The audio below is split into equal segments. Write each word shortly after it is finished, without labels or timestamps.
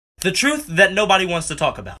The truth that nobody wants to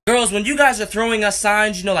talk about. Girls, when you guys are throwing us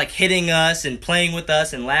signs, you know, like hitting us and playing with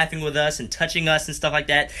us and laughing with us and touching us and stuff like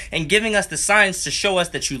that, and giving us the signs to show us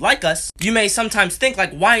that you like us, you may sometimes think,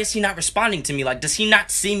 like, why is he not responding to me? Like, does he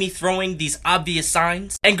not see me throwing these obvious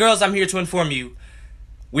signs? And girls, I'm here to inform you,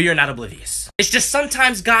 we are not oblivious. It's just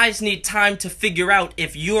sometimes guys need time to figure out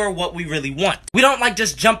if you're what we really want. We don't like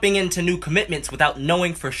just jumping into new commitments without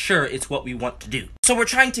knowing for sure it's what we want to do. So we're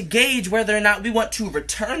trying to gauge whether or not we want to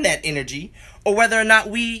return that energy or whether or not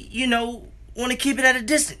we, you know, want to keep it at a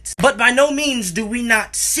distance. But by no means do we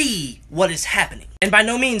not see what is happening. And by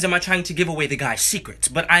no means am I trying to give away the guy's secrets.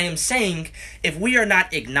 But I am saying if we are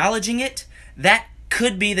not acknowledging it, that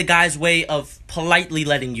could be the guy's way of politely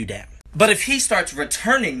letting you down. But if he starts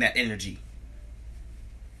returning that energy,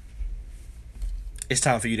 it's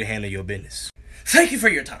time for you to handle your business. Thank you for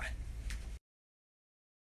your time.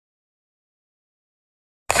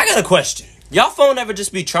 I got a question. Y'all phone ever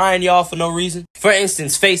just be trying y'all for no reason? For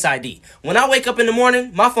instance, Face ID. When I wake up in the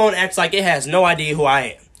morning, my phone acts like it has no idea who I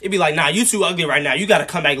am. It'd be like, nah, you too ugly right now. You gotta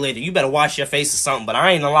come back later. You better wash your face or something, but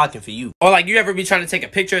I ain't unlocking for you. Or like, you ever be trying to take a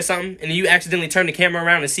picture or something, and then you accidentally turn the camera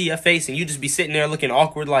around and see your face, and you just be sitting there looking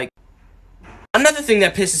awkward like... Another thing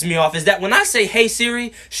that pisses me off is that when I say, hey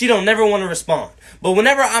Siri, she don't never want to respond. But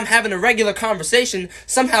whenever I'm having a regular conversation,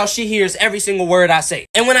 somehow she hears every single word I say.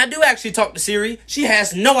 And when I do actually talk to Siri, she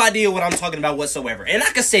has no idea what I'm talking about whatsoever. And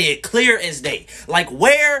I can say it clear as day. Like,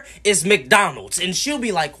 where is McDonald's? And she'll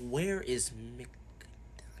be like, where is McDonald's?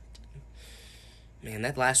 Man,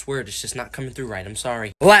 that last word is just not coming through right. I'm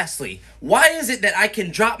sorry. Lastly, why is it that I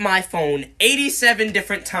can drop my phone 87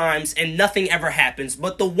 different times and nothing ever happens,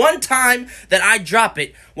 but the one time that I drop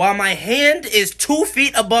it while my hand is 2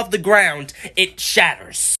 feet above the ground, it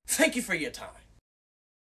shatters? Thank you for your time.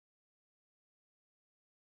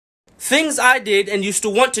 Things I did and used to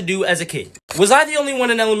want to do as a kid. Was I the only one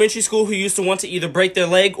in elementary school who used to want to either break their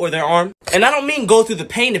leg or their arm? And I don't mean go through the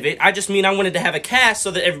pain of it, I just mean I wanted to have a cast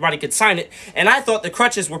so that everybody could sign it, and I thought the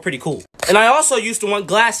crutches were pretty cool. And I also used to want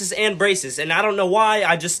glasses and braces, and I don't know why,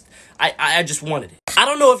 I just wanted it. I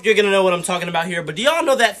don't know if you're gonna know what I'm talking about here, but do y'all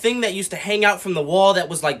know that thing that used to hang out from the wall that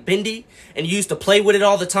was like bendy, and you used to play with it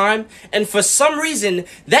all the time? And for some reason,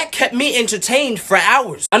 that kept me entertained for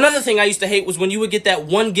hours. Another thing I used to hate was when you would get that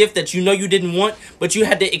one gift that you know you didn't want, but you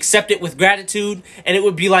had to accept it with gratitude, and it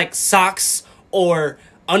would be like socks or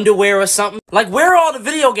underwear or something. Like, where are all the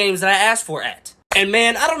video games that I asked for at? And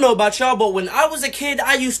man, I don't know about y'all, but when I was a kid,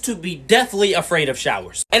 I used to be deathly afraid of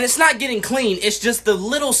showers. And it's not getting clean, it's just the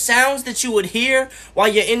little sounds that you would hear while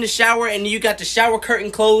you're in the shower and you got the shower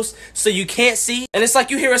curtain closed so you can't see. And it's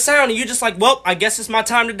like you hear a sound and you're just like, well, I guess it's my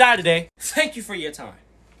time to die today. Thank you for your time.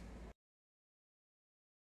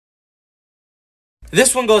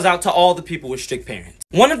 This one goes out to all the people with strict parents.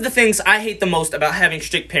 One of the things I hate the most about having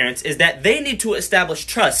strict parents is that they need to establish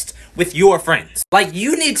trust with your friends. Like,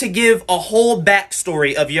 you need to give a whole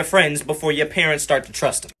backstory of your friends before your parents start to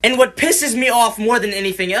trust them. And what pisses me off more than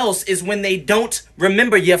anything else is when they don't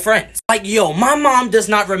remember your friends. Like, yo, my mom does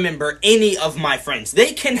not remember any of my friends.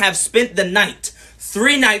 They can have spent the night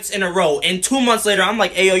 3 nights in a row, and 2 months later, I'm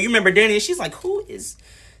like, hey, yo, you remember Danny? And she's like, who is...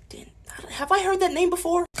 Have I heard that name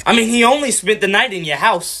before? I mean, he only spent the night in your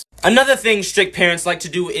house. Another thing strict parents like to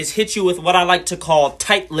do is hit you with what I like to call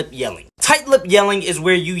tight lip yelling. Tight lip yelling is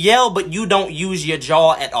where you yell, but you don't use your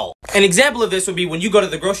jaw at all. An example of this would be when you go to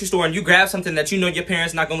the grocery store and you grab something that you know your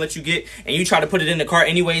parents not gonna let you get, and you try to put it in the cart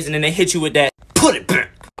anyways, and then they hit you with that, put it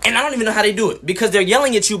back. And I don't even know how they do it, because they're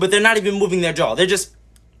yelling at you, but they're not even moving their jaw. They're just,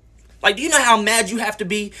 like, do you know how mad you have to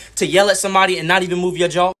be to yell at somebody and not even move your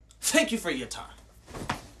jaw? Thank you for your time.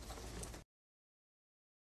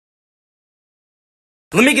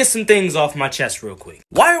 Let me get some things off my chest real quick.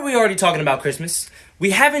 Why are we already talking about Christmas? We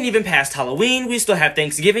haven't even passed Halloween, we still have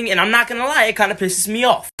Thanksgiving, and I'm not gonna lie, it kinda pisses me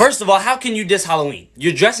off. First of all, how can you diss Halloween?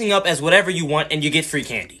 You're dressing up as whatever you want and you get free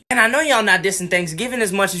candy. And I know y'all not dissing Thanksgiving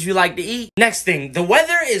as much as you like to eat. Next thing, the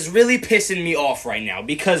weather is really pissing me off right now,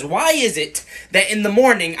 because why is it that in the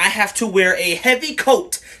morning I have to wear a heavy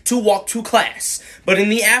coat to walk to class, but in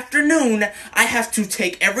the afternoon I have to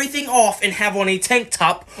take everything off and have on a tank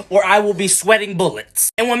top or I will be sweating bullets.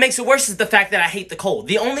 And what makes it worse is the fact that I hate the cold.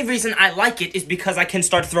 The only reason I like it is because I can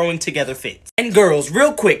start throwing together fits. And girls,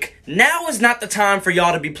 real quick, now is not the time for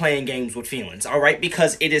y'all to be playing games with feelings, alright?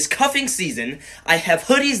 Because it is cuffing season, I have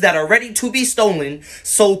hoodies that are ready to be stolen,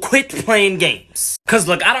 so quit playing games. Cause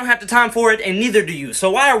look, I don't have the time for it and neither do you, so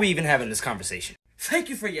why are we even having this conversation? Thank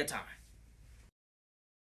you for your time.